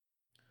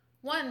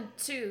One,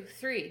 two,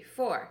 three,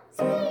 four.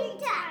 Screen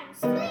time,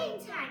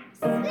 screen time,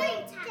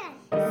 screen time,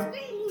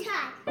 screen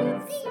time.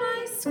 It's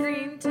my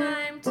screen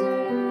time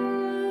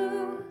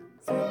too.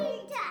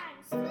 Screen time,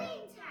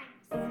 screen time,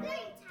 screen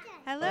time.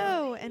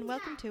 Hello, and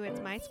welcome to It's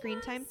My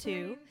Screen Time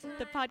Too,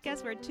 the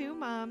podcast where two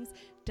moms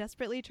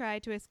desperately try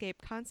to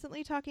escape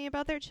constantly talking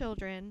about their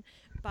children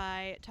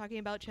by talking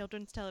about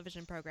children's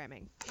television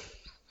programming.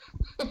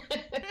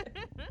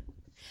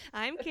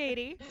 I'm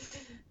Katie.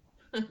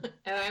 And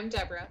I'm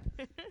Deborah.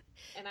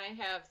 And I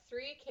have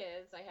three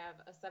kids. I have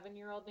a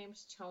 7-year-old named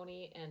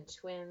Tony and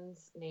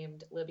twins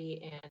named Libby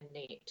and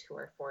Nate, who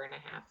are 4.5.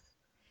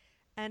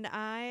 And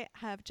I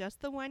have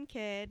just the one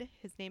kid.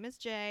 His name is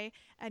Jay,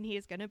 and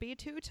he's going to be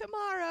 2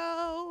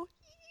 tomorrow.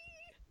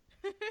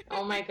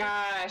 Oh my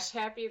gosh.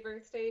 Happy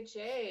birthday,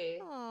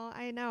 Jay. Oh,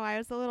 I know. I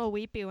was a little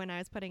weepy when I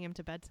was putting him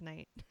to bed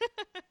tonight.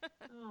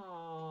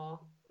 Oh,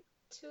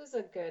 2's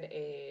a good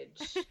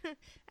age.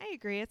 I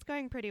agree. It's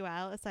going pretty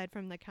well, aside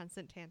from the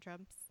constant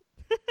tantrums.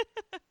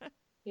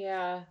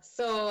 Yeah.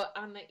 So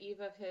on the eve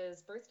of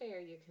his birthday, are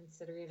you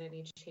considering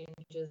any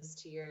changes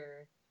to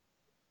your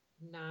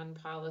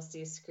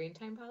non-policy screen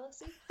time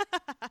policy?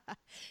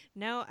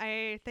 No,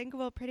 I think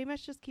we'll pretty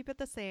much just keep it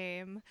the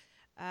same.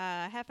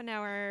 Half an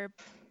hour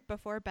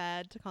before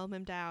bed to calm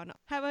him down.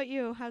 How about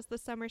you? How's the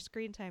summer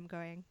screen time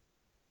going?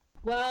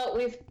 Well,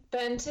 we've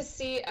been to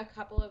see a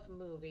couple of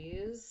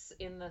movies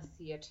in the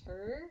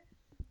theater.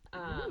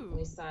 Ooh.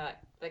 We saw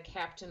the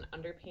Captain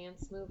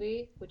Underpants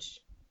movie,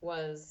 which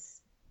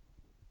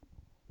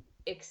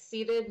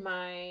exceeded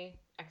my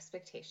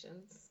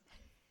expectations.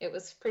 It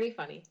was pretty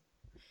funny.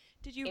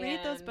 Did you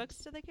read those And books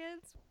to the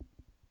kids?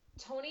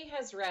 Tony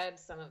has read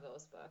some of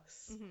those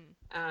books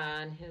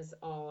on his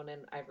own,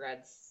 and I've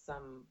read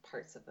some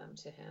parts of them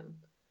to him.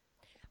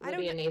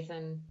 Libby and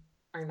Nathan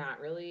are not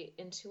really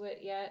into it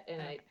yet,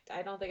 and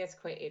I don't think it's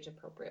quite age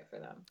appropriate for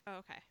them. Oh,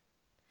 okay.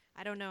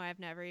 I don't know. I've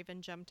never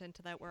even jumped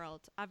into that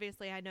world.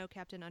 Obviously, I know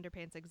Captain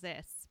Underpants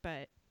exists,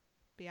 but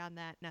beyond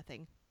that,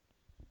 nothing.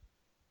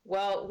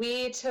 Well,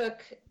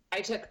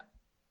 I took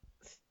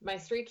my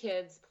 3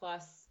 kids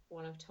plus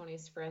one of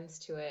Tony's friends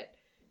to it,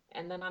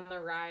 and then on the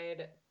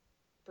ride,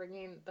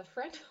 bringing the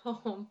friend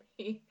home,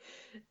 he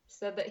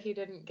said that he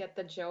didn't get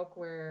the joke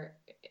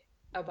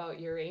about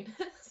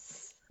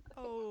Uranus.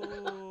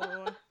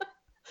 Oh.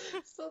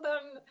 So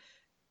then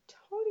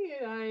Tony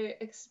and I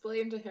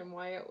explained to him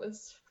why it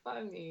was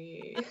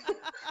funny.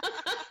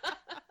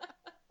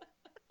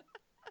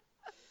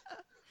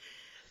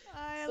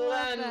 I So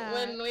love then that.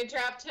 when we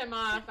dropped him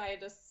off, I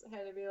just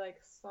had to be like,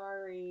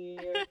 sorry.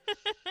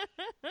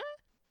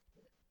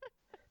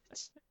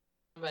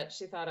 But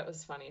she thought it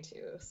was funny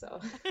too, so.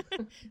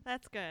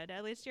 That's good.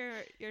 At least your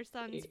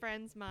son's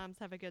friends' moms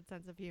have a good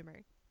sense of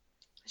humor.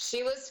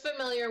 She was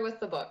familiar with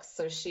the books,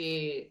 so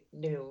she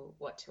knew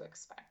what to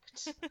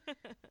expect.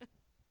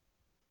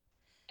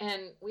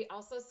 And we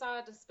also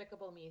saw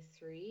Despicable Me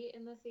 3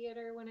 in the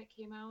theater when it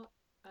came out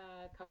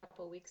a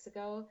couple weeks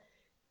ago,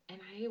 and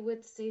I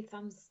would say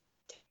thumbs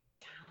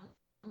down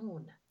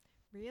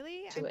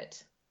Really? to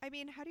it. I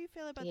mean, how do you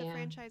feel about the Yeah.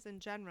 franchise in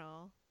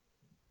general?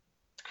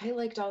 I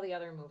liked all the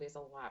other movies a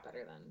lot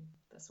better than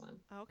this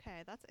one.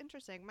 Okay, that's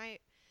interesting. My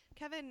husband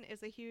Kevin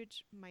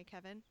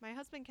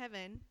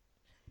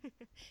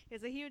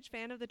is a huge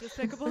fan of the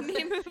Despicable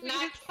Me movies.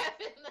 Not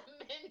Kevin the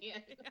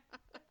Minion.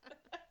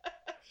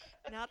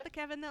 Not the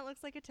Kevin that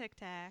looks like a Tic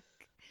Tac.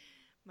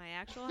 My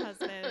actual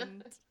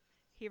husband.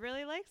 He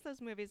really likes those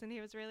movies, and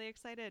he was really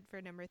excited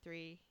for number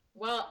 3.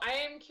 Well, I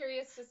am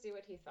curious to see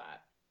what he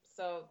thought.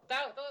 So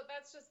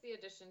that's just the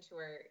addition to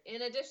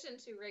in addition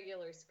to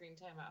regular screen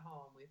time at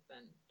home, we've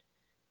been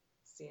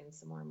seeing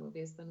some more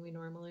movies than we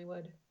normally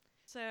would.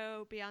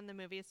 So, beyond the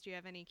movies, do you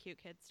have any cute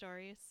kid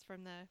stories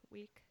from the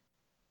week?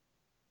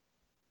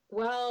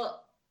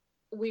 Well,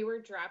 we were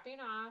dropping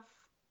off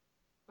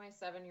my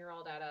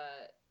 7-year-old at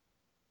a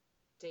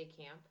day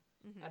camp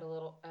at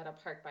a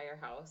park by our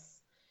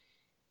house.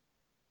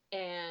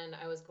 And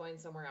I was going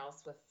somewhere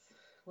else with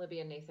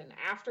Libby and Nathan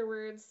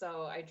afterwards,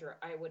 so I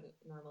wouldn't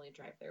normally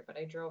drive there, but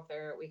I drove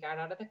there. We got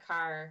out of the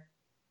car,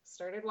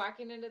 started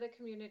walking into the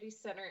community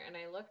center, and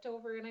I looked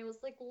over and I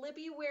was like,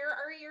 Libby, where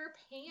are your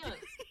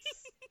pants?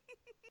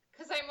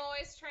 Because I'm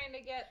always trying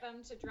to get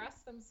them to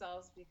dress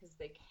themselves because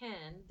they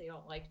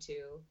don't like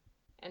to.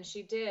 And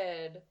she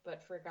did,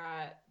 but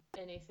forgot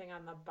anything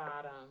on the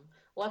bottom.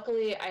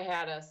 Luckily, I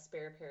had a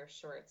spare pair of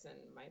shorts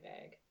in my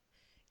bag.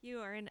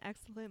 You are an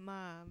excellent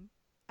mom.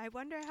 I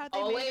wonder how they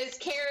Always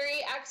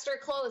carry extra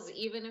clothes,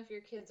 even if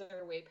your kids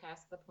are way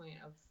past the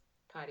point of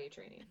potty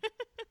training.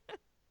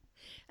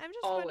 I'm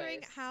just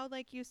wondering how,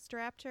 you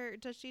strapped her.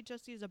 Does she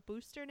just use a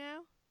booster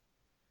now?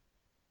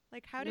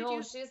 How did you...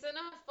 No, she's in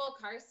a full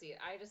car seat.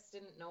 I just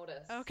didn't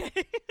notice. Okay.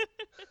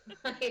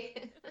 I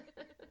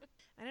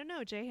don't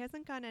know. Jay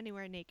hasn't gone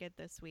anywhere naked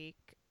this week,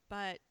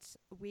 but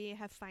we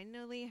have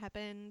finally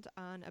happened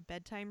on a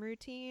bedtime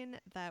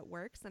routine that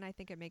works, and I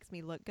think it makes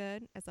me look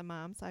good as a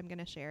mom, so I'm going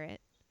to share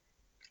it.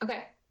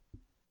 Okay.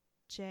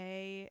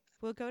 Jay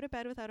will go to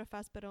bed without a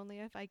fuss, but only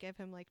if I give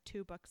him like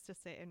 2 books to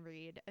sit and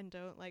read and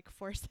don't like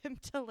force him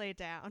to lay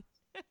down.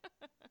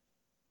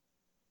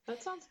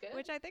 That sounds good.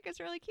 Which I think is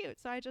really cute.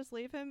 So I just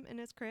leave him in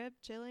his crib,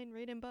 chilling,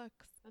 reading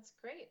books. That's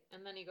great.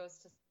 And then he goes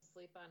to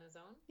sleep on his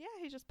own? Yeah,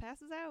 he just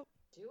passes out.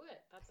 Do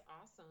it. That's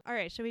awesome. All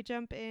right, should we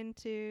jump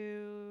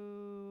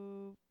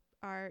into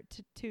our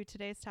to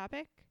today's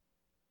topic?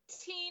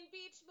 Teen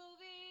Beach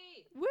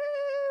Movie!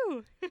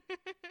 Woo!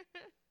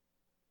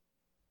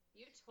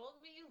 You told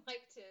me you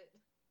liked it.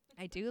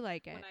 I do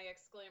like it. When I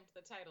exclaimed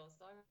the title,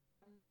 so I'm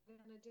going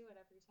to do it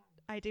every time.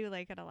 I do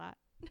like it a lot.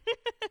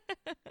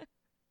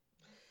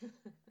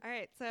 All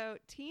right, so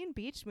Teen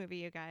Beach Movie,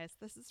 you guys.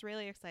 This is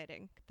really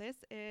exciting.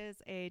 This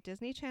is a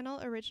Disney Channel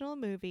original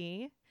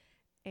movie,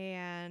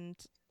 and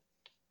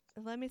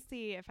let me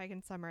see if I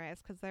can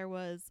summarize, because there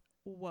was,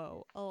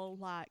 a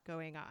lot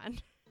going on.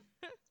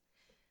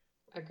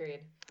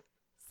 Agreed.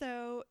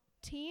 So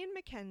teen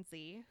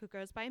Mackenzie, who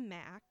goes by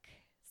Mac,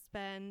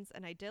 spends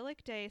an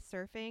idyllic day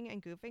surfing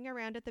and goofing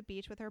around at the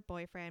beach with her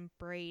boyfriend,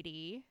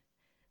 Brady,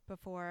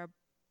 before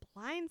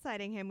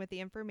blindsiding him with the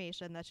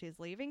information that she's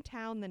leaving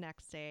town the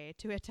next day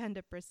to attend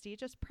a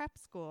prestigious prep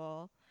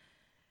school.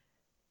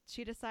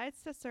 She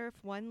decides to surf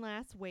one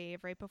last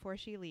wave right before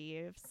she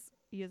leaves,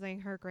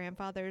 using her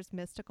grandfather's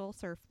mystical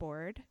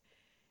surfboard.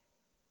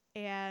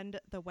 And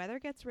the weather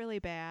gets really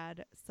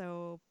bad,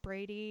 so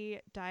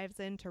Brady dives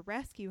in to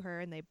rescue her,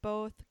 and they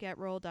both get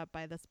rolled up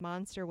by this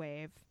monster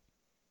wave.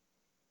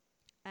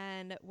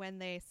 And when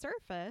they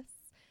surface,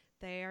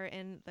 they are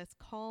in this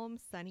calm,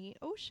 sunny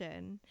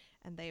ocean,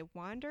 and they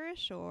wander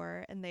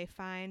ashore, and they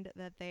find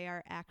that they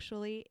are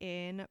actually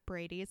in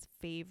Brady's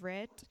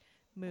favorite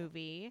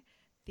movie,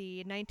 the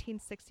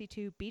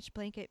 1962 beach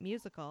blanket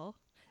musical,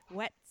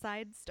 Wet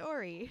Side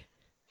Story.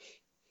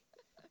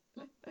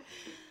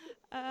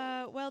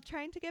 Well,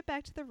 trying to get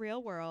back to the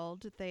real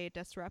world, they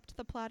disrupt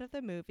the plot of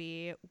the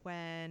movie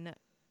when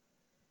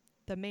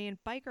the main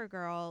biker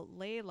girl,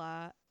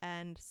 Layla,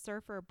 and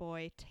surfer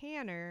boy,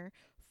 Tanner,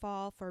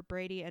 fall for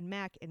Brady and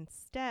Mac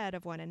instead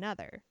of one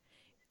another.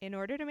 In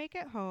order to make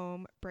it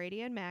home,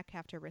 Brady and Mac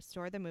have to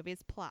restore the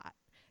movie's plot.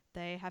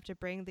 They have to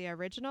bring the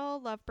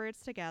original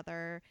lovebirds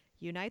together,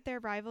 unite their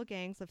rival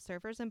gangs of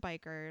surfers and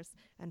bikers,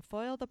 and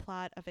foil the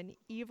plot of an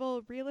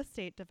evil real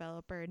estate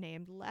developer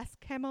named Les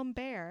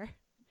Camembert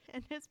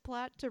and his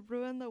plot to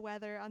ruin the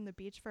weather on the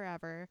beach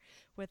forever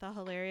with a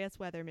hilarious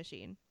weather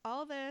machine.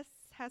 All this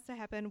has to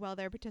happen while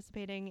they're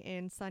participating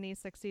in sunny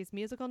 60s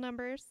musical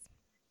numbers.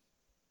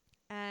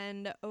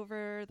 And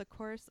over the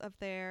course of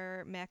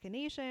their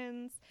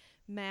machinations,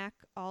 Mac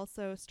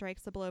also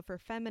strikes a blow for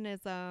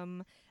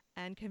feminism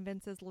and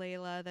convinces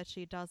Layla that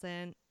she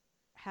doesn't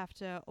have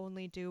to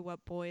only do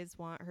what boys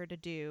want her to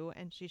do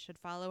and she should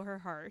follow her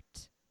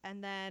heart.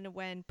 And then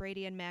when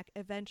Brady and Mac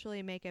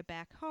eventually make it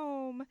back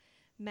home,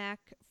 Mac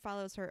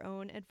follows her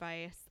own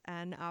advice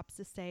and opts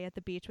to stay at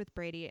the beach with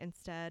Brady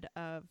instead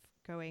of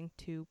going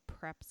to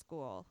prep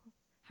school.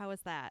 How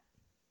was that?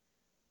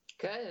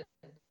 Good.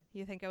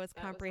 You think it was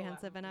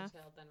comprehensive enough?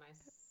 Detailed than my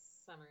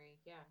summary.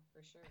 Yeah,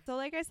 for sure. So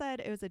like I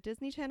said, it was a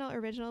Disney Channel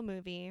original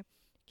movie.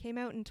 Came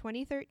out in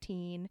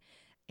 2013,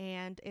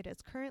 and it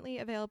is currently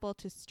available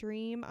to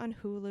stream on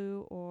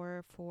Hulu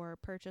or for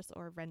purchase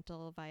or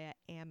rental via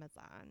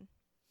Amazon.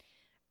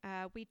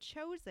 We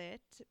chose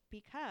it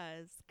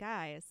because,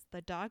 guys,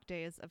 the dog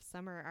days of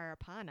summer are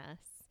upon us,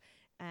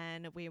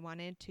 and we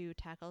wanted to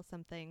tackle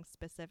something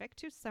specific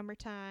to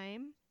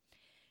summertime.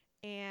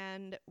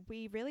 And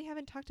we really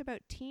haven't talked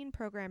about teen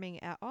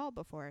programming at all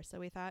before, so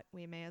we thought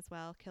we may as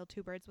well kill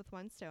 2 birds with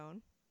 1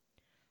 stone.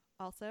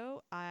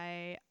 Also,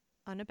 I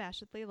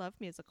unabashedly love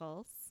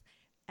musicals,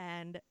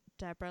 and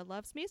Deborah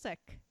loves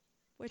music,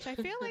 which I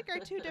feel like are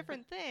 2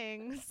 different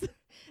things,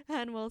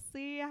 and we'll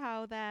see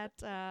how that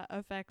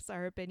affects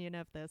our opinion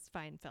of this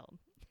fine film.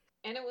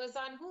 And it was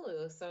on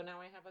Hulu, so now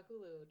I have a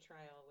Hulu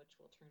trial, which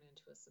will turn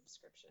into a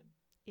subscription.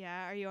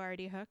 Yeah, are you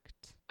already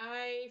hooked?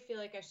 I feel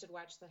like I should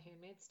watch The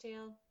Handmaid's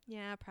Tale.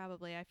 Yeah,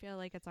 probably. I feel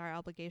like it's our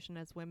obligation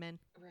as women.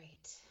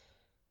 Right.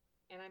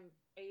 And I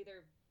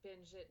either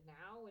binge it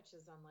now, which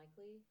is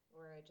unlikely,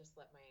 or I just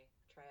let my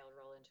trial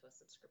roll into a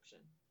subscription.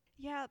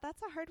 Yeah,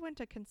 that's a hard one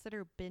to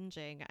consider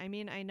binging. I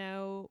mean, I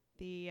know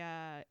the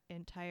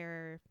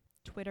entire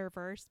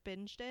Twitterverse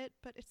binged it,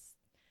 but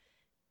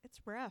it's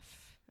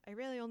rough. I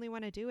really only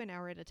want to do an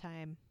hour at a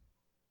time.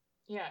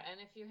 Yeah, and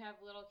if you have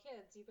little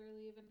kids, you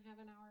barely even have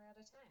an hour at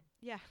a time.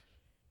 Yeah,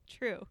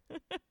 true.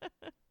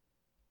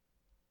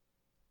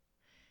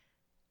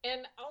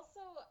 And also,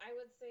 I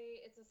would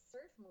say it's a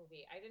surf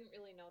movie. I didn't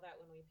really know that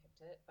when we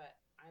picked it, but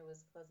I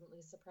was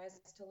pleasantly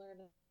surprised to learn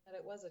that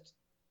it was a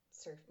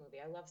surf movie.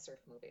 I love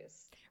surf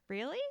movies.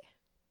 Really?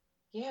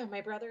 Yeah,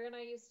 my brother and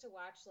I used to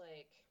watch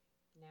like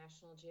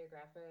National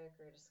Geographic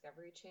or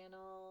Discovery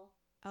Channel.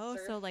 Oh,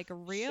 so like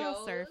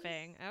real shows.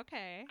 Surfing.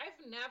 Okay. I've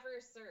never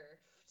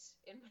surfed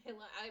in my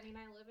life. I mean,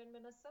 I live in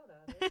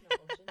Minnesota. There's no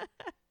ocean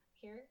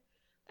here,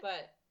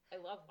 but I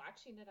love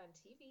watching it on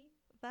TV.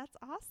 That's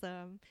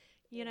awesome.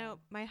 You know,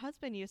 my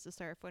husband used to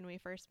surf when we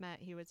first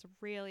met. He was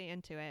really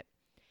into it.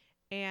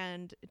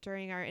 And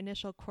during our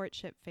initial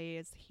courtship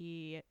phase,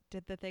 he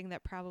did the thing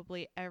that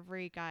probably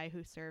every guy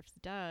who surfs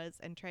does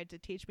and tried to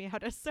teach me how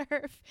to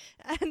surf.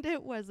 And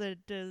it was a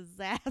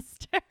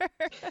disaster.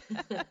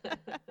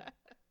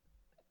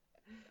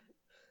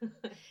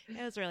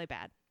 It was really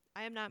bad.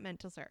 I am not meant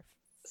to surf.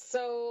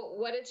 So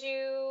what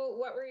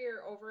were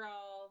your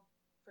overall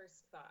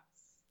first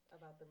thoughts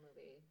about the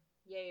movie?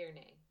 Yay or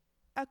nay?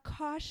 A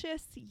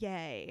cautious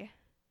yay.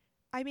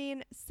 I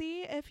mean,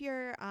 see if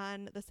you're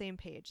on the same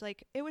page.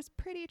 Like, it was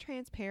pretty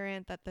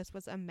transparent that this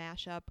was a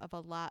mashup of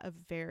a lot of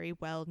very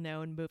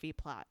well-known movie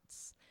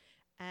plots.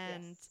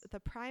 And Yes. the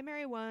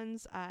primary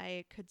ones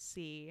I could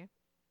see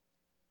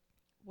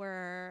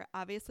were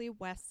obviously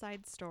West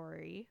Side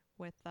Story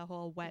with the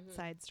whole Wet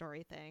Side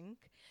Story thing,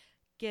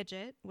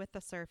 Gidget with the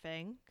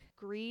surfing,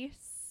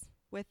 Grease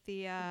with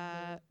the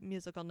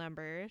musical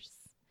numbers,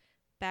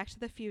 Back to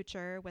the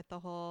Future with the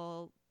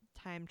whole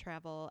time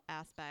travel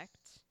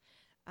aspect.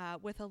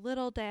 With a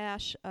little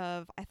dash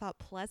of, I thought,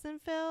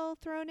 Pleasantville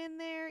thrown in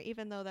there,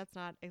 even though that's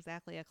not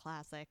exactly a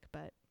classic,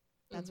 but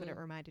that's what it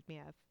reminded me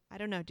of. I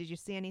don't know. Did you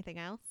see anything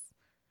else?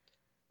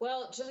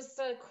 Well, just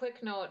a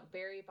quick note,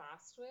 Barry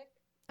Bostwick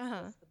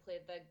Uh-huh.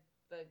 played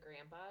the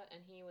grandpa,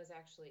 and he was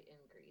actually in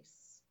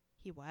Grease.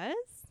 He was?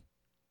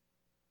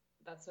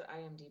 That's what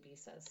IMDb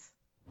says.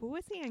 Who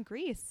was he in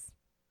Grease?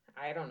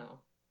 I don't know.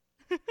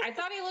 I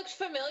thought he looked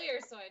familiar,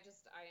 so I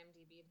just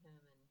IMDb'd him.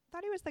 I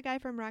thought he was the guy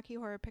from Rocky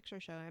Horror Picture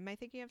Show. Am I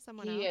thinking of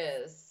someone else? He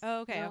is. Oh,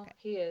 okay, No, okay.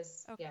 He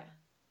is. Okay. Yeah,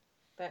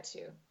 that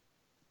too.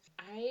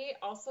 I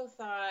also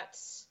thought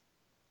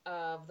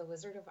of The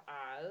Wizard of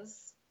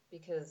Oz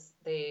because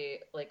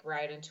they like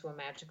ride into a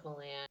magical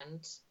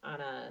land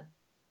on a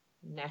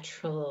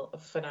natural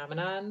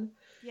phenomenon.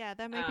 Yeah,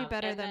 that might be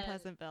better and than then-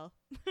 Pleasantville.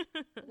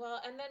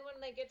 Well, and then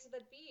when they get to the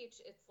beach,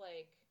 it's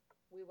like,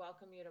 we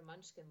welcome you to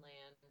Munchkin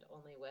Land,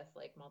 only with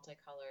like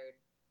multicolored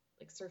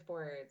like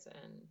surfboards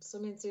and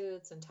swimming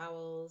suits and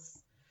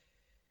towels.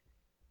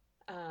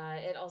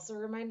 It also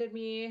reminded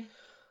me,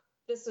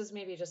 this was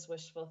maybe just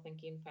wishful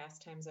thinking,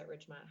 Fast Times at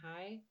Ridgemont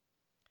High.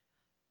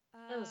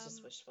 That was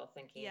just wishful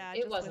thinking. Yeah, it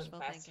just wasn't wishful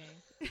Fast.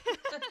 thinking.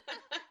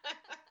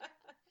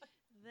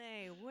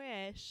 They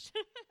wish.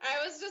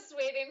 I was just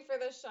waiting for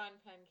the Sean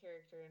Penn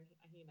character,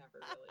 and he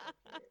never really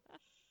appeared.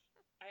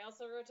 I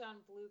also wrote down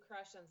Blue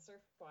Crush and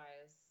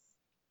Surfwise.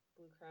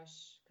 Blue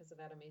Crush because of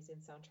that amazing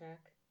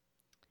soundtrack.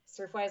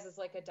 Surfwise is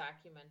like a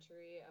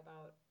documentary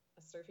about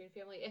a surfing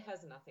family. It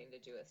has nothing to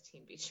do with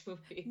Teen Beach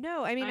Movie.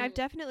 No, I mean, I've I'm-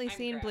 definitely I'm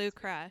seen Blue grasping.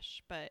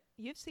 Crush, but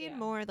you've seen Yeah.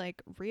 more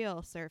like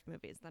real surf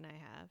movies than I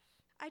have.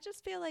 I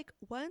just feel like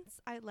once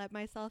I let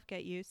myself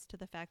get used to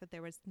the fact that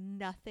there was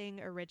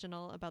nothing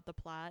original about the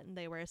plot and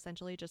they were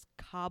essentially just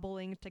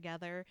cobbling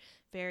together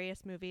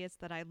various movies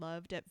that I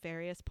loved at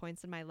various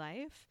points in my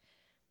life,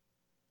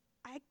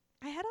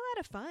 I had a lot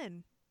of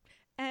fun.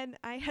 And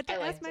I had to I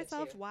ask liked it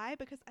myself too. why,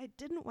 because I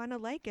didn't want to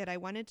like it. I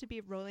wanted to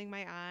be rolling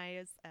my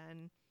eyes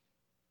and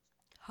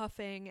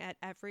huffing at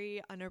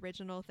every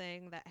unoriginal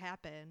thing that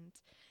happened.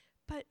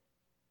 But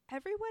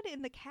everyone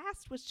in the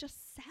cast was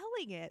just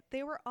selling it.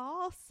 They were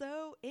all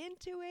so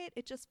into it.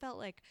 It just felt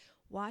like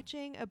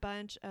watching a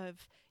bunch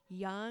of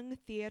young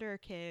theater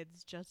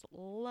kids just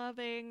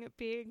loving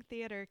being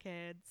theater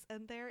kids,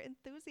 and their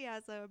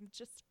enthusiasm,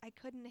 just, I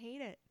couldn't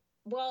hate it.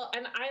 Well,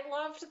 and I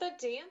loved the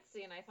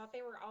dancing. I thought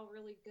they were all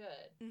really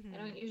good. Mhm. I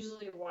don't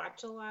usually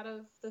watch a lot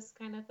of this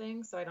kind of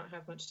thing, so I don't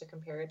have much to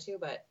compare it to,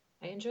 but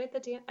I enjoyed the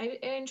dance. I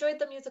enjoyed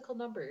the musical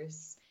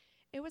numbers.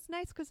 It was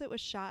nice because it was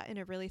shot in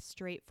a really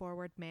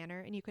straightforward manner,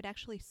 and you could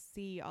actually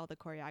see all the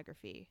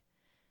choreography,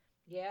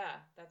 Yeah,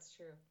 that's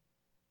true.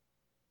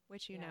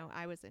 which, you Yeah. know,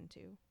 I was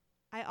into.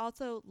 I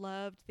also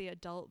loved the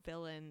adult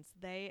villains.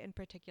 They, in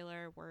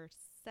particular, were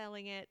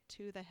selling it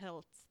to the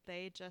hilt.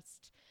 They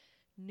just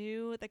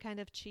knew the kind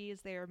of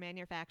cheese they were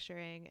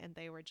manufacturing, and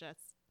they were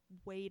just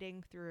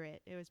wading through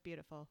it. It was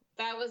beautiful.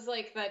 That was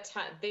like the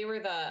time they were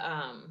the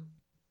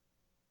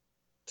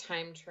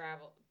time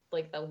travel,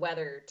 like the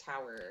weather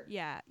tower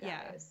Yeah,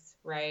 guys,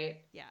 right?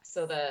 yeah.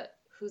 So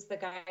who's the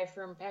guy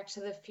from Back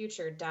to the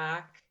Future,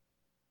 Doc?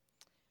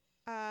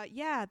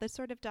 Yeah, the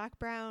sort of Doc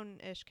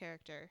Brown-ish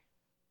character.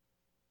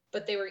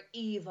 But they were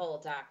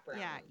evil Doc Brown.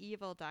 Yeah,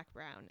 evil Doc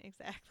Brown,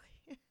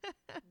 exactly.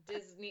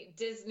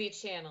 Disney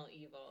Channel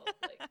evil,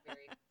 like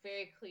very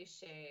very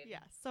cliched. Yeah,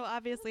 so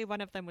obviously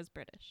one of them was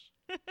British.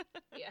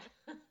 Yeah.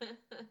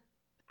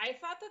 I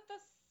thought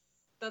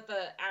that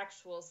the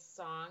actual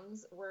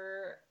songs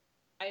were,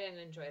 I didn't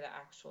enjoy the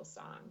actual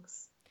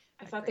songs.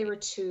 I thought they Agreed.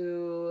 were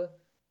too,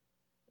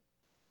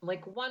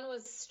 like, one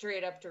was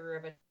straight up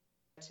derivative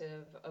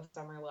of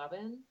Summer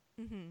Lovin'.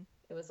 Mm-hmm.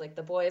 It was like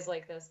the boys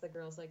like this, the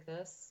girls like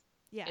this.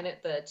 Yeah. And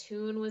the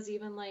tune was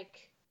even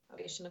like a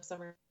variation of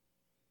Summer.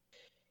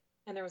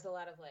 And there was a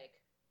lot of like,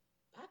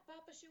 pop,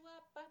 pop, a shoe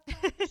up,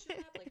 pop, pop, a shoe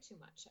up, like too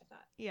much, I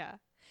thought. Yeah.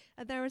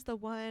 And there was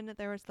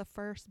the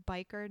first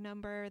biker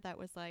number that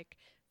was like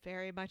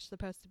very much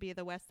supposed to be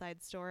the West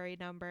Side Story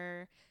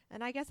number.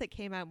 And I guess it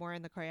came out more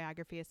in the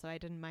choreography, so I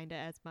didn't mind it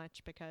as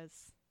much because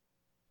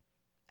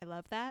I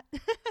love that.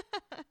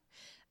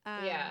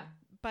 Yeah.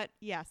 But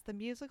yes, the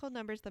musical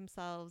numbers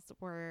themselves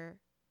were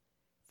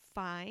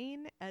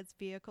fine as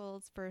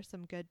vehicles for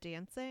some good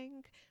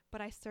dancing,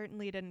 but I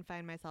certainly didn't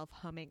find myself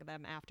humming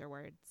them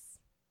afterwards.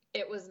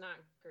 It was not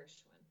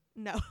Gershwin.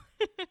 No.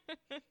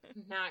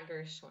 Not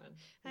Gershwin.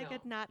 I No.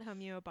 could not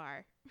hum you a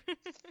bar.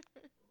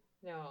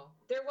 No.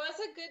 There was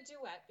a good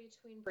duet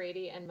between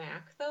Brady and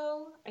Mac,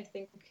 though. I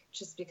think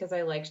just because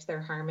I liked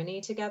their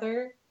harmony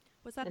together.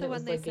 Was that And the it one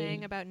was they like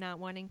sang about not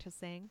wanting to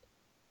sing?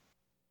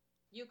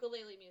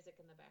 Ukulele music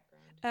in the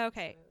background.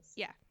 Okay. So it was-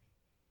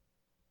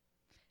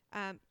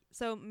 Yeah.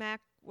 So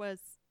Mac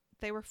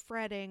they were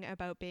fretting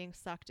about being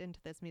sucked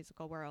into this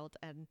musical world,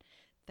 and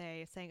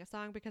they sang a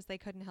song because they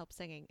couldn't help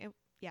singing. It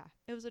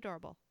was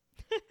adorable.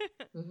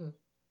 Mhm.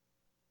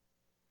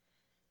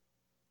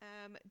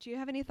 Do you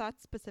have any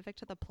thoughts specific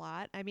to the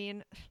plot? I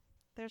mean,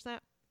 there's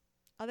not,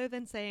 other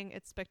than saying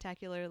it's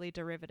spectacularly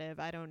derivative,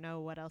 I don't know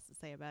what else to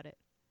say about it.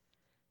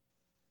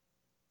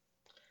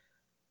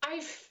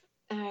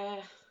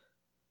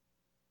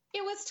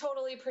 It was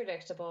totally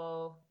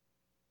predictable.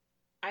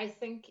 I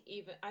think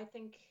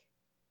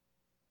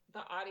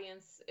the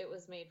audience it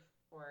was made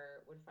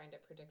for would find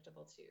it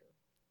predictable too.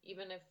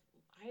 Even if,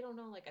 I don't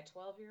know, like a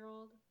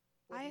 12-year-old.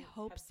 I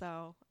hope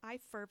so. I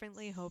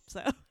fervently hope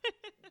so.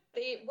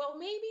 Well,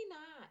 maybe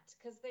not,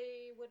 because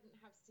they wouldn't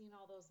have seen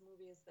all those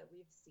movies that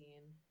we've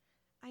seen.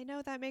 I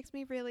know that makes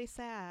me really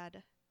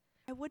sad.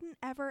 I wouldn't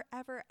ever,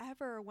 ever,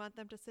 ever want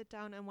them to sit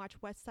down and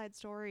watch West Side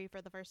Story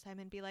for the first time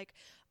and be like,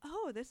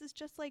 oh, this is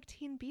just like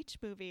Teen Beach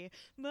Movie.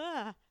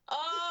 Muh.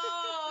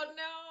 Oh,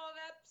 no,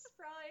 that's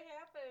probably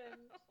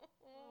happened.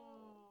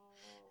 Oh.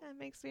 That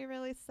makes me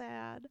really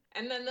sad.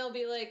 And then they'll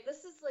be like,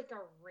 this is like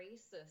a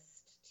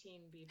racist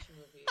Teen Beach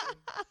movie.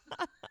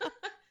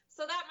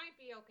 So that might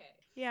be okay.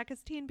 Yeah,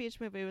 because Teen Beach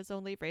Movie was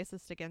only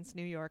racist against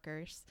New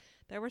Yorkers.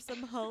 There were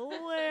some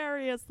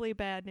hilariously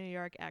bad New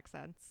York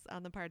accents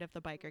on the part of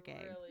the biker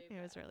gang.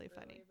 It was really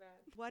funny.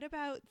 Bad. What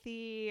about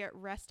the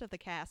rest of the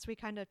cast? We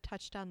kind of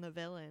touched on the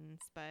villains,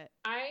 but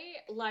I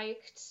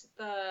liked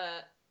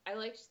the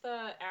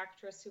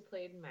actress who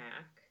played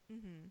Mac.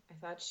 mm-hmm. I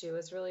thought she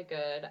was really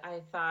good.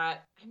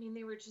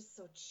 They were just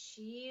so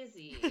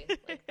cheesy.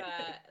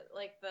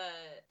 like the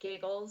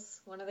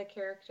Giggles, one of the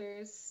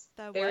characters.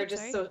 The They were what,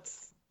 just sorry?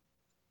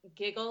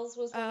 Giggles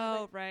was one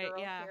of the right, girl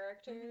yeah.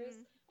 characters.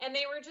 Mhm. And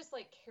they were just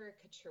like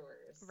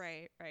caricatures.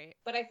 Right.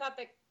 But I thought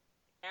the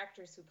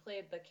actors who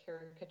played the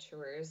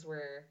caricatures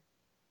were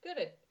good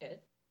at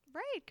it.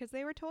 Right, because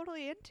they were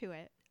totally into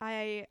it.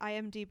 I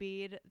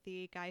IMDb'd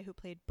the guy who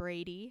played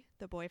Brady,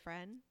 the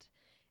boyfriend,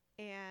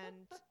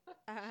 and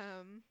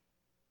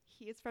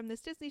he is from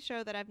this Disney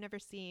show that I've never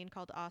seen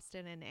called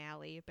Austin and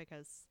Ally,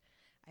 because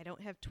I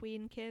don't have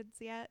tween kids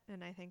yet,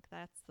 and I think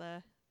that's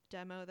the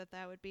demo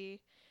that would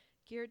be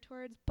geared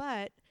towards.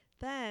 But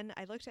then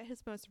I looked at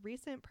his most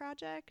recent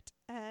project,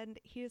 and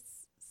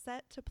he's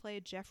set to play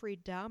Jeffrey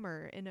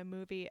Dahmer in a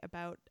movie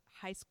about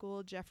high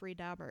school Jeffrey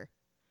Dahmer.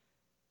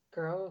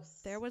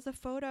 Gross. There was a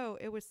photo.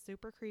 It was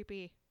super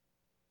creepy.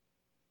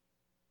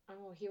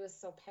 Oh, he was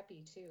so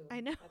peppy too. I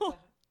know.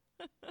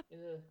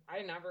 Ugh,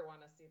 I never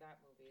want to see that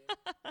movie.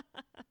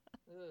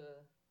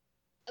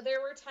 Ugh. There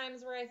were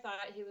times where I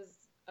thought he was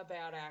a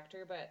bad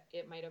actor, but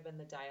it might have been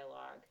the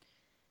dialogue.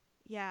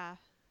 Yeah.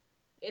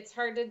 It's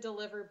hard to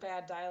deliver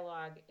bad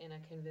dialogue in a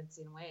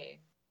convincing way.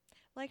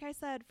 Like I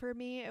said, for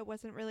me, it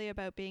wasn't really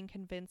about being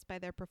convinced by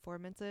their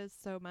performances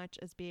so much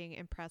as being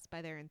impressed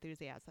by their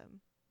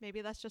enthusiasm.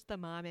 Maybe that's just the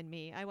mom in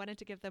me. I wanted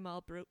to give them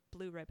all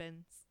blue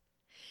ribbons.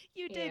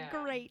 You did Yeah.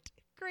 great.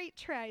 Great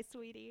try,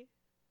 sweetie.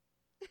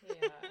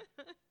 Yeah.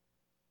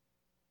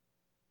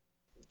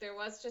 There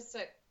was just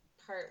a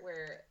part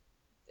where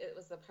it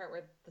was the part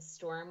where the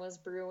storm was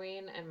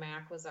brewing and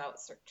Mac was out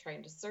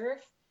trying to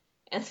surf,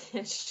 and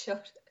it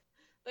showed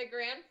the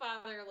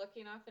grandfather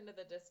looking off into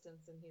the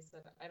distance, and he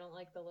said, I don't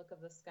like the look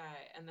of the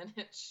sky. And then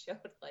it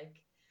showed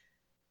like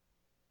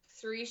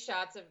 3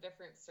 shots of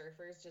different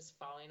surfers just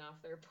falling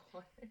off their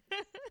boards.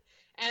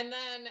 And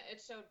then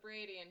it showed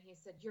Brady, and he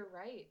said, you're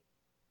right.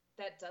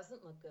 That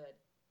doesn't look good.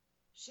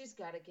 She's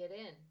got to get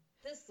in.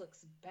 This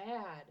looks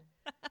bad.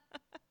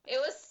 It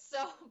was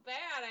so bad.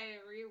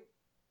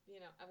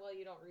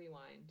 You don't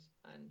rewind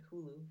on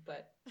Hulu,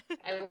 but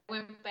I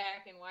went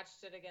back and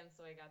watched it again,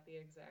 so I got the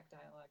exact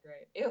dialogue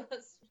right.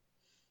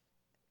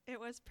 It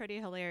was pretty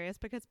hilarious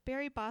because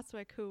Barry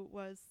Bostwick, who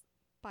was,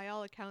 by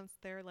all accounts,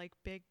 their like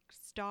big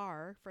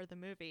star for the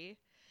movie,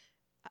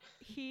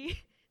 he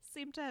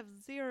seemed to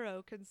have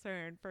zero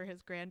concern for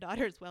his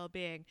granddaughter's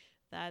well-being.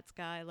 That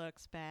guy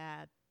looks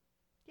bad.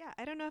 Yeah,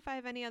 I don't know if I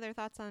have any other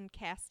thoughts on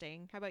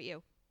casting. How about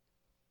you?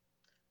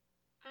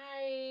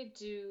 I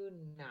do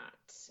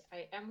not.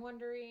 I am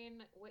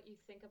wondering what you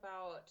think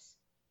about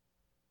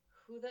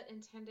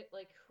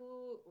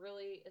who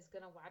really is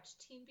going to watch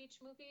Teen Beach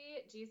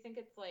Movie. Do you think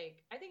it's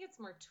I think it's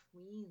more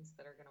tweens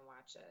that are going to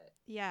watch it.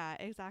 Yeah,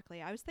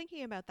 exactly. I was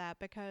thinking about that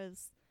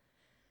because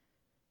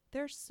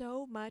there's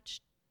so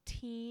much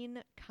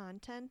teen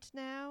content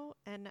now,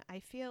 and I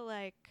feel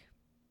like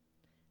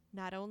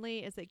not only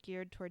is it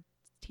geared towards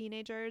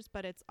teenagers,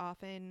 but it's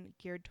often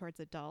geared towards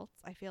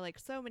adults. I feel like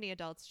so many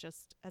adults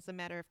just, as a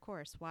matter of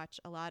course, watch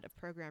a lot of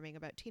programming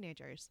about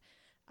teenagers.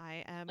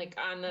 I am Like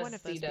on the one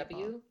of those people.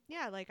 CW?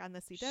 Yeah, like on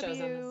the CW. Shows on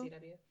the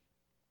CW.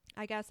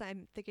 I guess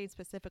I'm thinking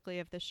specifically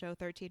of the show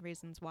 13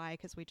 Reasons Why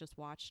because we just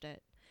watched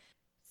it.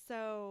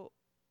 So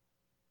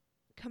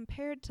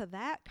compared to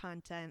that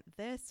content,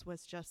 this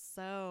was just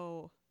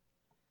so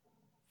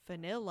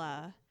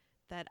vanilla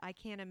that I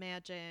can't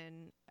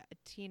imagine a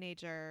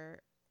teenager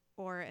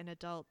or an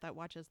adult that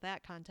watches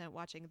that content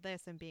watching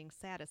this and being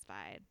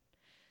satisfied.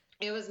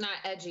 It was not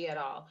edgy at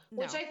all,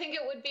 which No. I think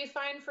it would be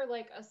fine for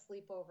like a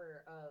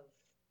sleepover of,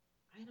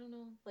 I don't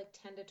know, like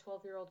 10 to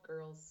 12-year-old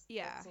girls.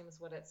 Yeah. That seems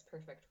what it's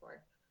perfect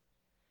for.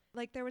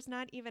 Like, there was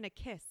not even a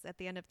kiss at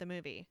the end of the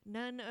movie.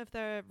 None of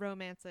the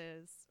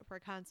romances were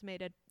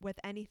consummated with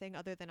anything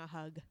other than a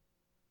hug.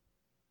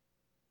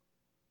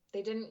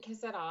 They didn't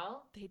kiss at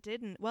all? They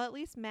didn't. Well, at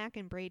least Mac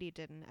and Brady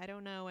didn't. I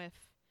don't know if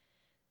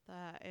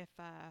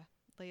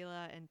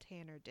Layla and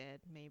Tanner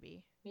did,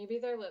 maybe. Maybe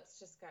their lips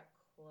just got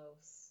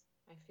close.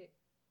 I feel,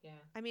 yeah.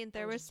 I mean,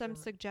 there I'm was just some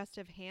remem-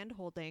 suggestive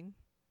hand-holding.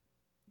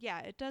 Yeah,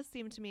 it does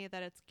seem to me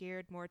that it's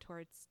geared more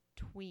towards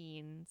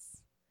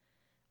tweens.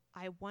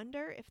 I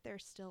wonder if they're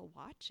still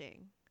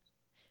watching.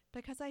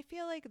 Because I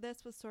feel like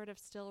this was sort of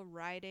still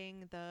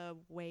riding the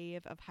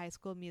wave of High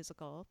School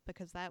Musical,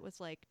 because that was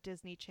like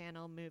Disney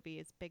Channel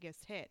movie's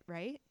biggest hit,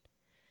 right?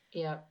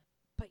 Yeah.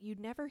 But you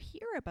never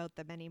hear about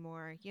them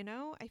anymore, you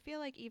know? I feel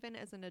like even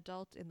as an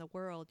adult in the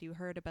world, you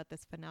heard about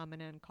this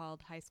phenomenon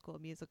called High School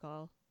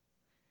Musical.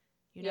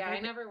 I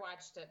never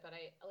watched it, but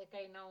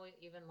I know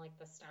even like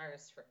the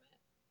stars from it.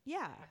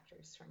 Yeah.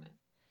 Actors from it.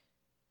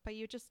 But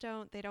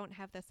they don't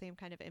have the same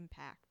kind of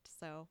impact.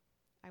 So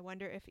I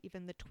wonder if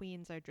even the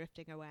tweens are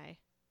drifting away.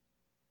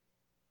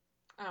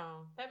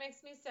 Oh, that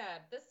makes me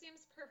sad. This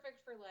seems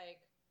perfect for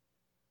like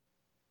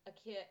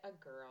a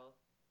girl,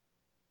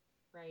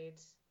 right?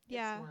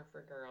 Yeah. It's more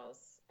for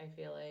girls, I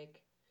feel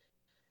like.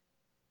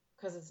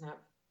 Because it's not,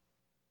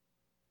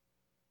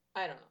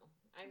 I don't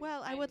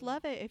know. I would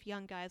love it if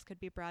young guys could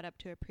be brought up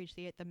to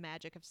appreciate the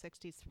magic of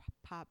 60s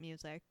pop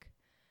music.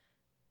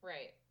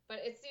 Right. But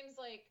it seems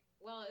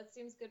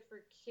good for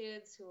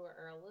kids who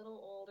are a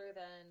little older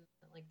than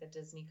like the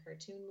Disney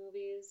cartoon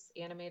movies,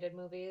 animated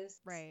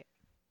movies. Right.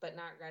 But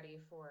not ready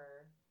for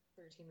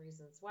 13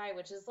 Reasons Why,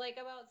 which is like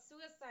about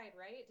suicide,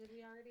 right? Did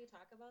we already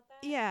talk about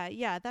that?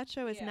 Yeah. That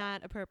show is Yeah.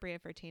 not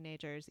appropriate for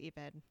teenagers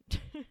even.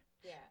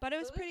 Yeah. But it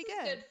was So pretty this is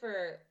good. good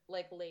for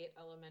like late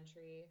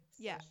elementary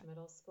Yeah. /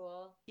 middle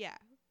school. Yeah.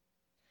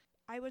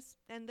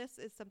 And this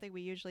is something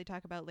we usually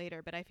talk about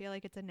later, but I feel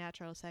like it's a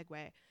natural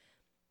segue.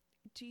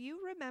 Do you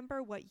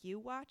remember what you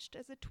watched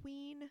as a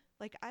tween?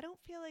 Like, I don't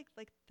feel like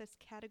this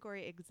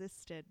category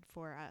existed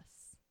for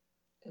us.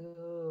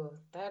 Ooh,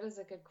 that is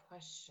a good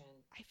question.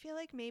 I feel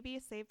like maybe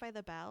Saved by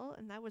the Bell,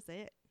 and that was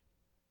it.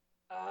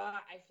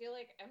 I feel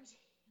like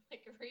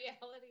like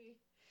reality,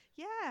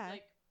 Yeah.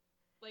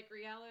 like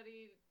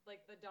reality,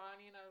 like the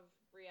dawning of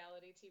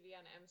reality TV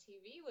on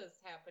MTV was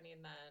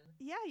happening then.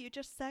 Yeah, you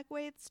just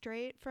segued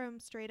straight from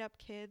Straight Up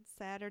Kids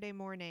Saturday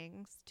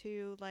mornings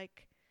to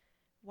like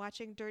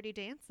watching Dirty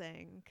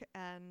Dancing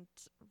and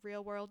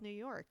Real World New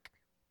York.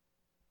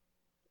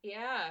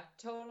 Yeah,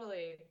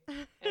 totally.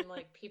 And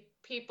like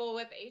people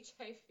with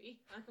HIV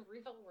on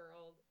Real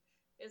World.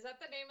 Is that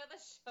the name of the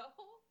show?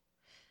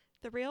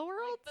 The Real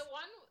World? Like the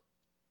one,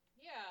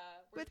 yeah.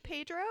 where With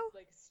Pedro?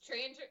 Like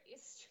strangers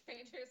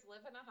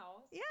live in a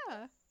house. Yeah.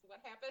 That's what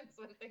happens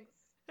when things.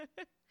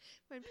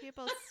 When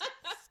people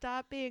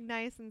stop being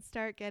nice and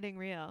start getting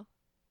real.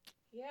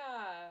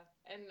 Yeah,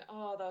 and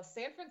the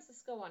San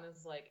Francisco one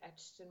is like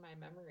etched in my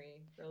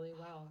memory really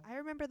well. I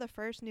remember the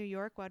first New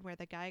York one where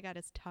the guy got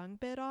his tongue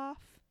bit off.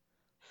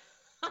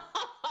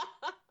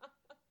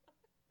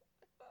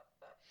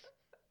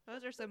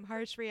 Those are some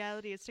harsh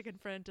realities to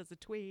confront as a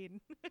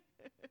tween.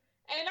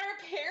 And our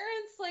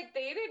parents, like,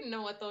 they didn't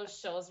know what those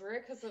shows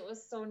were because it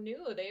was so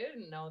new. They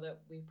didn't know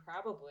that we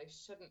probably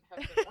shouldn't have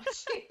been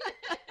watching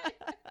it.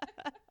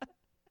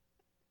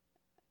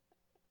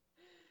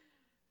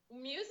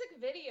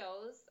 Music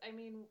videos. I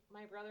mean,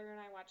 my brother and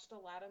I watched a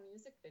lot of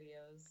music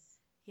videos.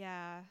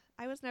 Yeah,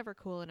 I was never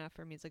cool enough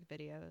for music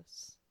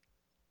videos.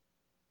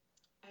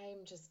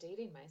 I'm just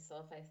dating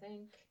myself, I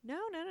think. No,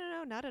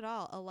 not at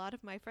all. A lot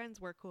of my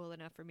friends were cool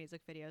enough for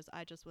music videos.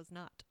 I just was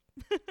not.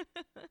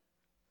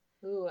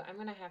 Ooh, I'm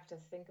going to have to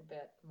think a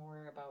bit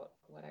more about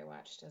what I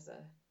watched as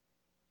a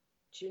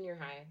junior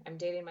high. I'm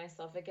dating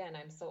myself again.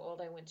 I'm so old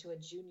I went to a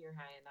junior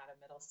high and not a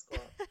middle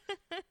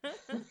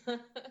school.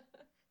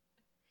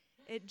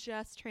 It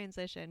just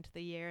transitioned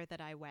the year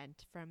that I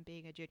went from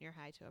being a junior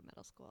high to a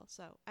middle school.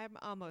 So I'm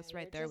almost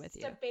right there with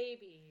you. You're just a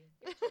baby.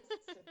 You're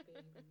just a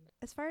baby.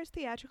 As far as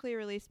theatrically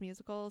released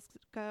musicals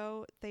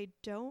go, they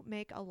don't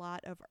make a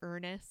lot of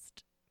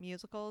earnest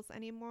musicals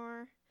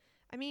anymore.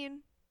 I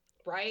mean,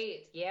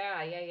 right.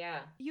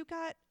 Yeah. you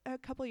got a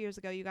couple years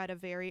ago, you got a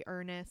very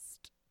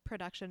earnest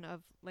production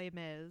of Les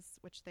Mis,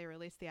 which they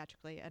released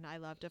theatrically, and I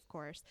loved, of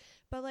course.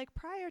 But like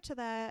prior to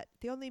that,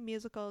 the only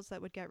musicals that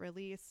would get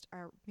released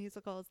are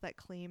musicals that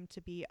claim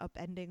to be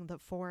upending the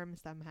form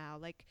somehow.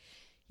 Like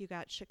you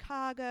got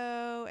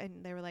Chicago,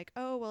 and they were like,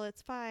 oh, well,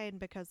 it's fine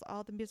because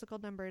all the musical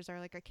numbers are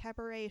like a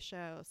cabaret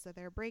show, so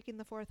they're breaking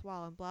the fourth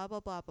wall and blah, blah,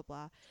 blah, blah,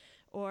 blah.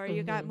 Or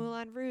you got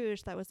Moulin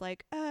Rouge that was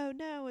like, oh,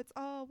 no, it's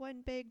all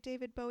one big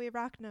David Bowie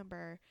rock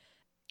number.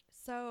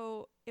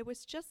 So it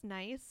was just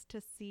nice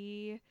to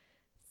see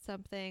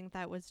something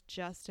that was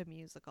just a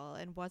musical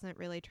and wasn't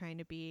really trying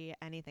to be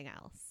anything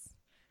else.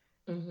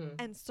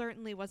 And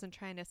certainly wasn't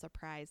trying to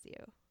surprise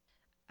you.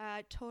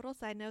 Total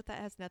side note that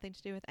has nothing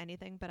to do with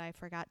anything, but I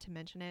forgot to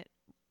mention it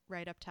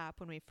right up top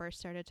when we first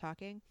started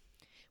talking.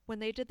 When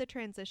they did the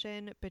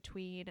transition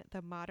between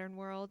the modern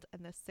world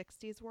and the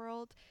 60s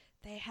world,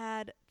 they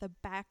had the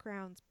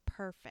backgrounds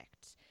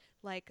perfect.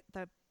 Like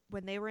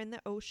when they were in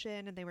the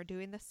ocean and they were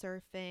doing the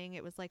surfing,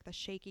 it was like the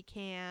shaky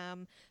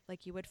cam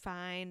like you would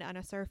find on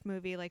a surf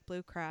movie like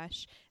Blue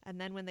Crush.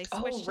 And then when they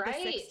switched to the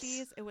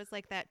 60s, it was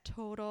like that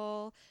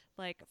total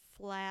like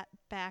flat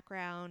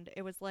background.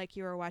 It was like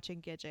you were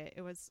watching Gidget.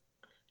 It was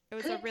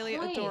a really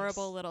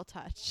adorable little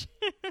touch.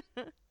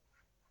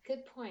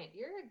 Good point.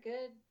 You're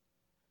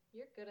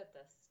good at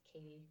this,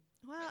 Katie.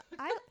 Well,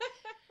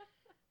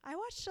 I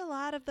watched a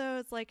lot of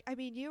those. Like, I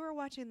mean, you were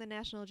watching the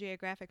National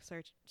Geographic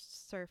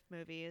surf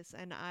movies,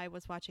 and I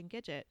was watching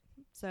Gidget,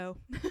 so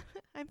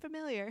I'm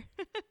familiar.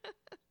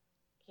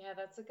 Yeah,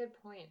 that's a good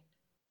point.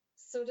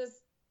 So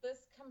does this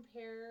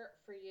compare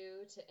for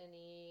you to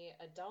any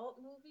adult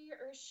movie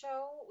or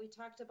show? We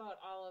talked about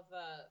all of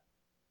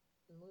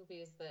the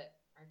movies that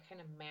are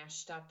kind of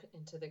mashed up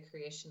into the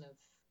creation of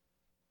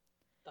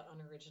the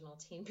unoriginal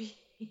Teen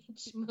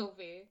Beach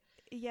movie.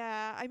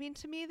 Yeah, I mean,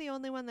 to me, the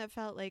only one that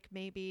felt like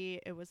maybe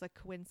it was a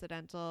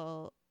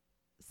coincidental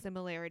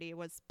similarity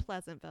was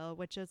Pleasantville,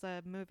 which is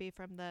a movie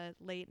from the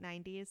late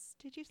 90s.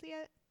 Did you see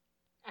it?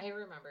 I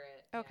remember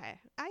it. Okay.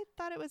 Yeah. I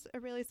thought it was a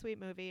really sweet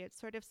movie.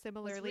 It's sort of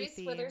similarly was Reese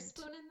themed.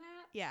 Witherspoon in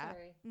that? Yeah.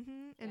 Sorry.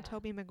 And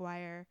Tobey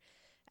Maguire.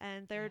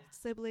 And they're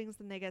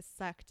siblings, and they get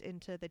sucked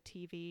into the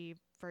TV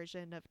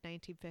version of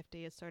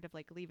 1950 as sort of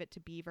like Leave It to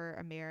Beaver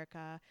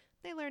America.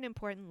 They learn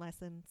important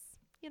lessons,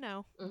 you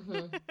know.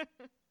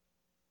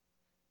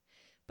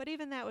 But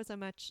even that was a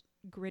much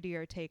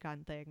grittier take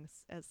on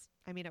things.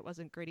 It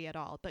wasn't gritty at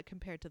all, but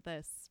compared to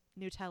this,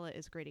 Nutella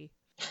is gritty.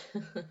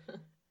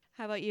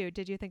 How about you?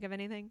 Did you think of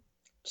anything?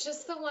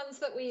 Just the ones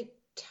that we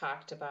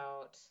talked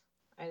about.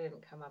 I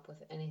didn't come up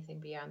with anything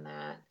beyond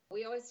that.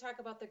 We always talk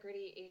about the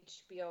gritty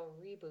HBO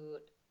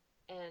reboot,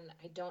 and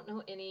I don't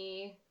know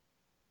any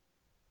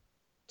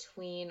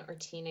tween or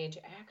teenage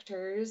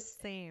actors.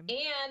 Same.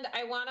 And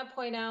I want to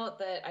point out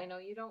that I know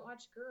you don't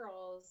watch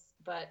Girls,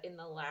 but in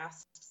the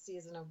last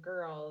season of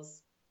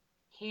Girls,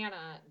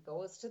 Hannah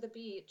goes to the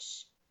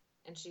beach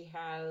and she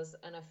has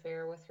an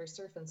affair with her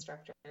surf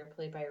instructor,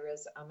 played by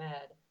Riz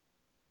Ahmed.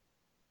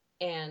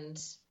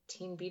 And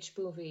Teen Beach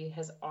Movie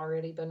has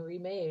already been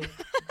remade,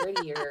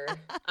 grittier,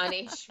 on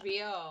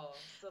HBO.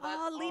 So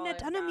that's Lena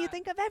Dunham, you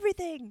think of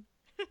everything.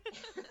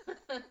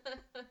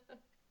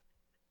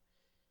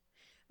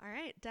 All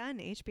right, done.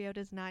 HBO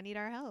does not need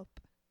our help.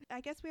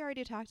 I guess we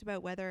already talked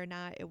about whether or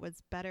not it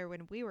was better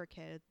when we were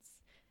kids.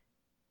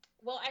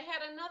 Well, I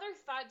had another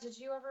thought. Did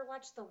you ever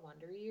watch The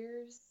Wonder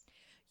Years?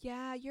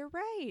 Yeah, you're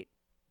right.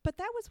 But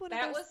that was one of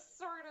those... That was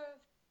sort of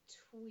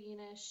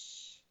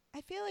tweenish.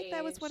 I feel like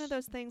that was one of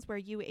those things where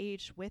you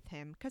aged with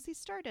him, because he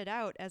started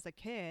out as a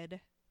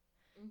kid,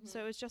 so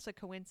it was just a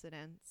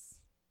coincidence.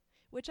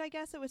 Which I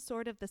guess it was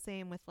sort of the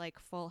same with, like,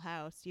 Full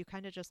House. You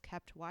kind of just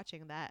kept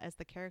watching that as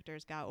the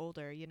characters got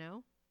older, you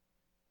know?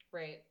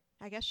 Right.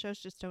 I guess shows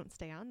just don't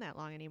stay on that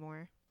long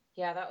anymore.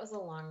 Yeah, that was a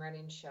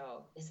long-running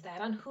show. Is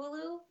that on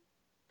Hulu?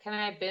 Can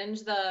I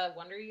binge The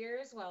Wonder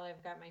Years while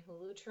I've got my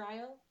Hulu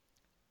trial?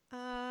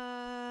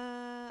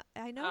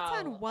 I know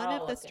it's on one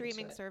of the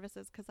streaming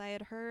services, because I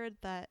had heard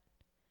that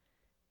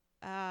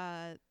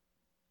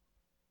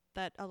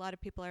that a lot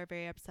of people are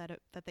very upset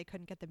that they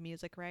couldn't get the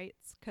music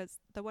rights, because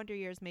The Wonder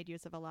Years made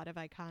use of a lot of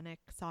iconic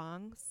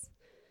songs.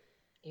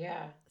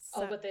 Yeah.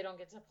 So but they don't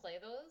get to play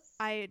those?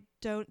 I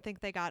don't think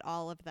they got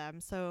all of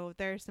them. So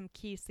there are some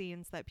key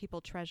scenes that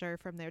people treasure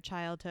from their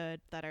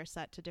childhood that are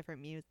set to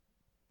different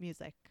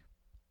music.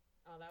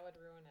 Oh, that would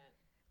ruin it.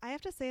 I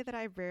have to say that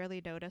I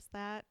rarely notice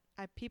that.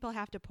 People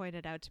have to point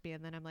it out to me,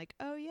 and then I'm like,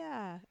 oh,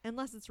 yeah.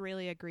 Unless it's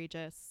really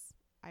egregious.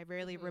 I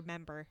rarely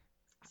remember.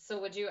 So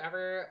would you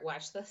ever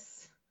watch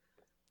this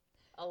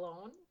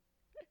alone?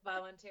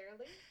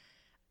 Voluntarily?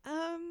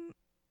 Yeah,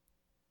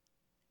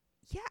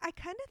 I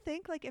kind of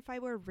think, like, if I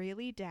were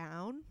really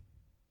down,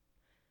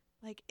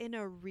 like, in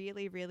a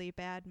really, really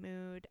bad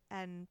mood,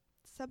 and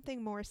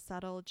something more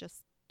subtle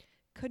just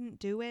couldn't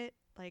do it,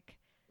 like...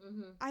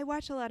 I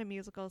watch a lot of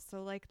musicals,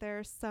 so like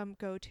there's some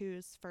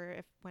go-tos for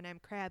when I'm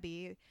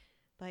crabby,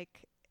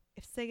 like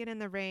if Singing in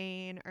the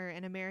Rain or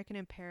An American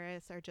in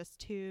Paris are just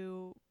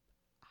too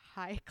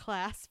high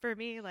class for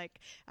me. Like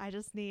I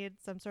just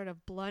need some sort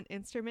of blunt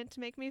instrument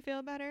to make me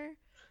feel better.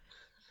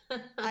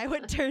 I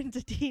would turn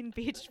to Teen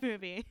Beach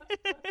Movie.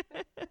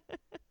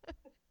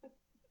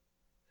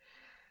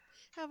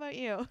 How about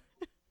you?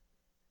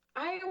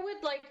 I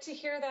would like to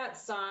hear that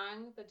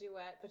song, the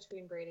duet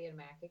between Brady and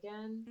Mac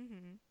again.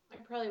 Mm-hmm. I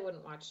probably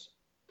wouldn't watch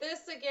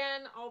this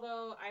again,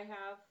 although I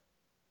have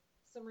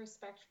some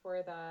respect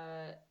for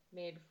the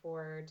made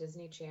for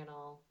Disney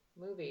Channel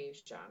movie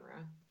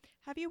genre.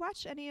 Have you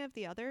watched any of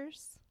the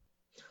others?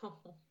 No.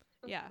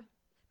 Yeah.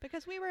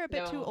 Because we were a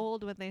bit too No.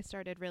 old when they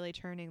started really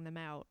churning them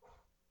out.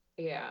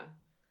 Yeah.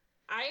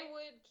 I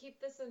would keep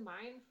this in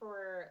mind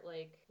for,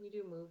 like, we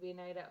do movie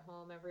night at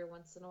home every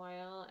once in a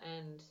while,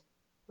 and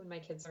when my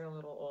kids are a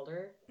little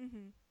older,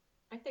 Mm-hmm.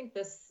 I think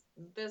this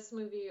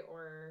movie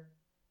or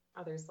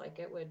others like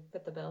it would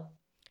fit the bill.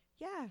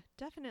 Yeah,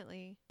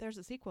 definitely. There's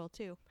a sequel,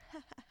 too.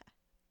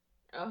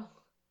 Oh.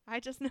 I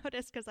just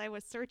noticed because I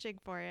was searching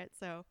for it,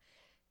 so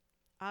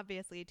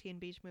obviously Teen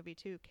Beach Movie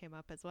 2 came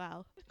up as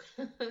well.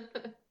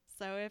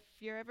 So if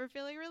you're ever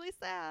feeling really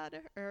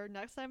sad, or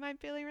next time I'm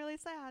feeling really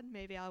sad,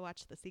 maybe I'll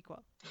watch the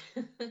sequel.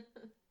 All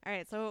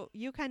right, so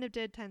you kind of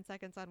did 10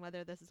 seconds on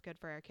whether this is good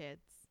for our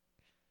kids.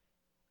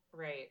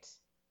 Right.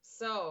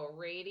 So,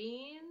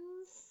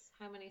 ratings.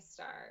 How many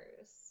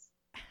stars?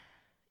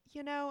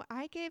 You know,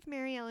 I gave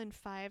Mary Ellen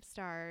 5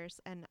 stars,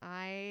 and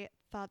I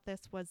thought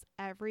this was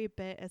every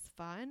bit as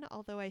fun,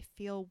 although I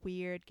feel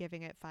weird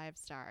giving it 5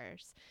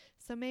 stars.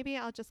 So maybe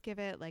I'll just give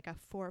it like a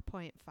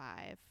 4.5.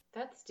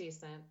 That's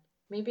decent.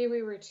 Maybe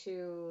we were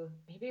too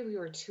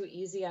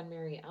easy on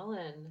Mary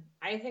Ellen.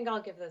 I think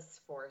I'll give this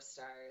 4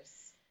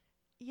 stars.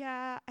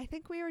 Yeah, I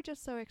think we were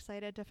just so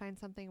excited to find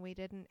something we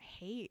didn't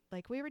hate.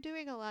 Like, we were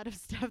doing a lot of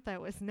stuff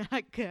that was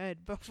not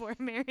good before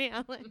Mary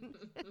Ellen.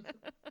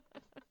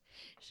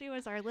 She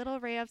was our little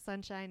ray of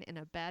sunshine in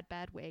a bad,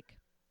 bad wake.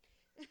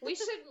 We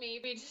should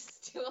maybe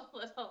just do a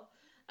little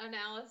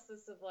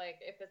analysis of, like,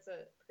 if it's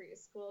a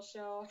preschool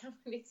show, how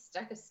many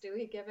stars do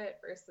we give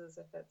it versus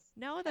if it's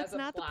No, that's as a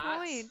not the plot.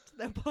 point.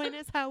 The point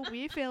is how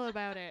we feel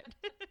about it.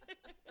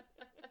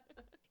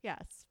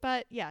 Yes,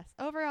 but yes,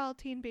 overall,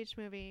 Teen Beach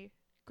Movie,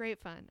 great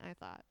fun, I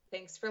thought.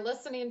 Thanks for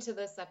listening to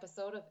this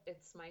episode of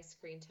It's My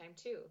Screen Time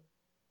Too.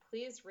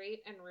 Please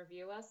rate and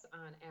review us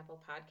on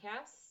Apple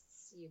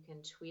Podcasts. You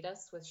can tweet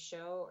us with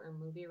show or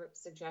movie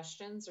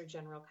suggestions or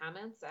general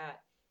comments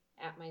at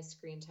My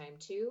Screen Time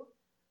Too.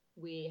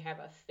 We have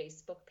a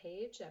Facebook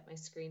page at My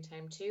Screen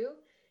Time Too.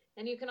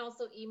 And you can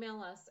also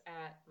email us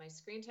at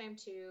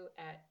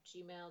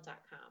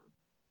myscreentime2@gmail.com.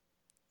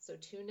 So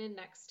tune in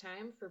next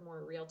time for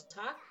more real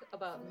talk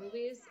about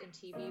movies and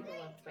TV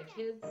beloved by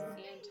kids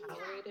and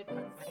tolerated by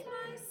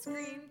My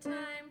screen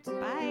time too.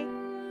 Bye.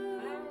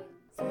 Bye.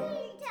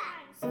 Screen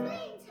time,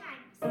 screen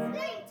time,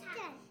 screen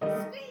time,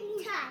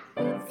 screen time.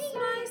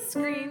 My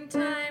screen time.